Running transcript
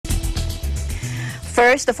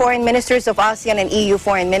First, the foreign ministers of ASEAN and EU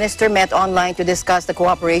foreign minister met online to discuss the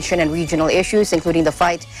cooperation and regional issues, including the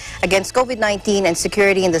fight against COVID-19 and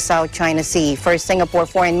security in the South China Sea. First, Singapore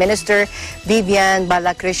Foreign Minister Vivian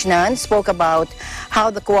Balakrishnan spoke about how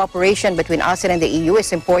the cooperation between ASEAN and the EU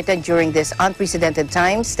is important during these unprecedented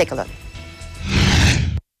times. Take a look.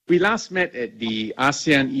 We last met at the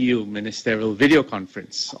ASEAN-EU Ministerial Video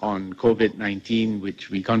Conference on COVID-19, which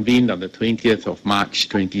we convened on the 20th of March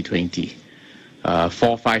 2020. 4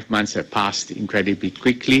 or 5 months have passed incredibly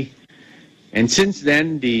quickly. And since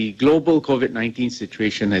then, the global COVID-19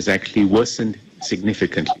 situation has actually worsened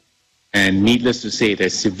significantly. And needless to say, it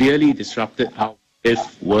has severely disrupted how we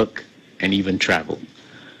live, work, and even travel.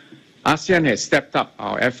 ASEAN has stepped up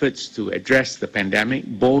our efforts to address the pandemic,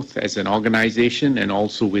 both as an organization and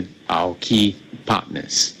also with our key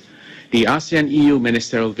partners. The ASEAN-EU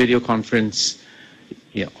Ministerial Video Conference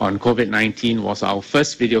on COVID-19 was our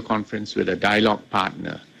first video conference with a dialogue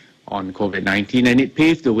partner on COVID-19, and it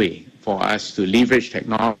paved the way for us to leverage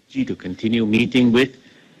technology to continue meeting with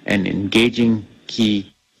and engaging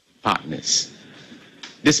key partners.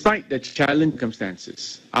 Despite the challenging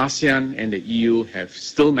circumstances, ASEAN and the EU have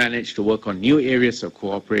still managed to work on new areas of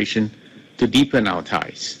cooperation to deepen our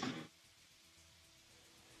ties.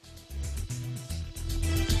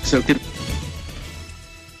 So,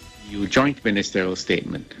 EU joint ministerial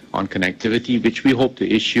statement on connectivity, which we hope to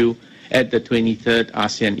issue at the 23rd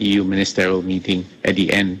ASEAN-EU ministerial meeting at the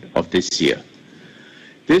end of this year.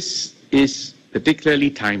 This is particularly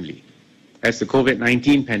timely, as the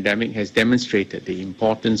COVID-19 pandemic has demonstrated the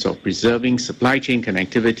importance of preserving supply chain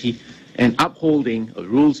connectivity and upholding a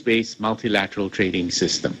rules-based multilateral trading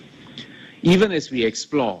system. Even as we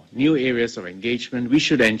explore new areas of engagement, we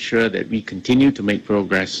should ensure that we continue to make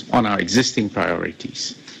progress on our existing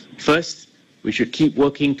priorities. First, we should keep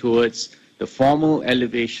working towards the formal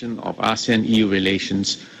elevation of ASEAN-EU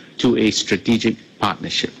relations to a strategic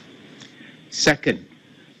partnership. Second,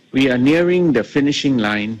 we are nearing the finishing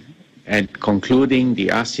line and concluding the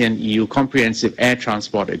ASEAN-EU Comprehensive Air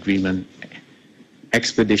Transport Agreement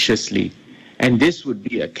expeditiously, and this would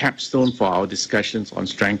be a capstone for our discussions on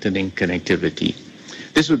strengthening connectivity.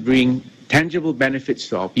 This would bring tangible benefits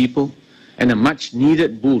to our people and a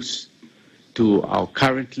much-needed boost to our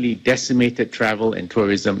currently decimated travel and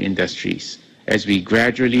tourism industries as we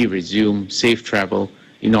gradually resume safe travel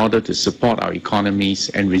in order to support our economies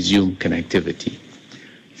and resume connectivity.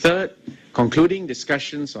 Third, concluding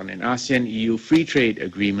discussions on an ASEAN-EU free trade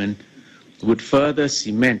agreement would further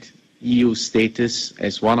cement EU's status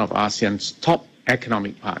as one of ASEAN's top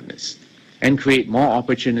economic partners and create more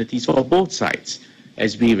opportunities for both sides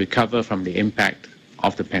as we recover from the impact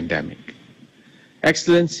of the pandemic.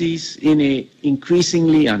 Excellencies, in an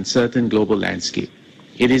increasingly uncertain global landscape,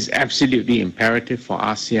 it is absolutely imperative for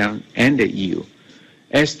ASEAN and the EU,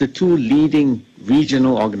 as the two leading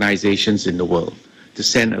regional organizations in the world, to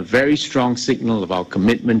send a very strong signal of our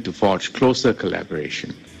commitment to forge closer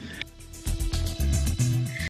collaboration.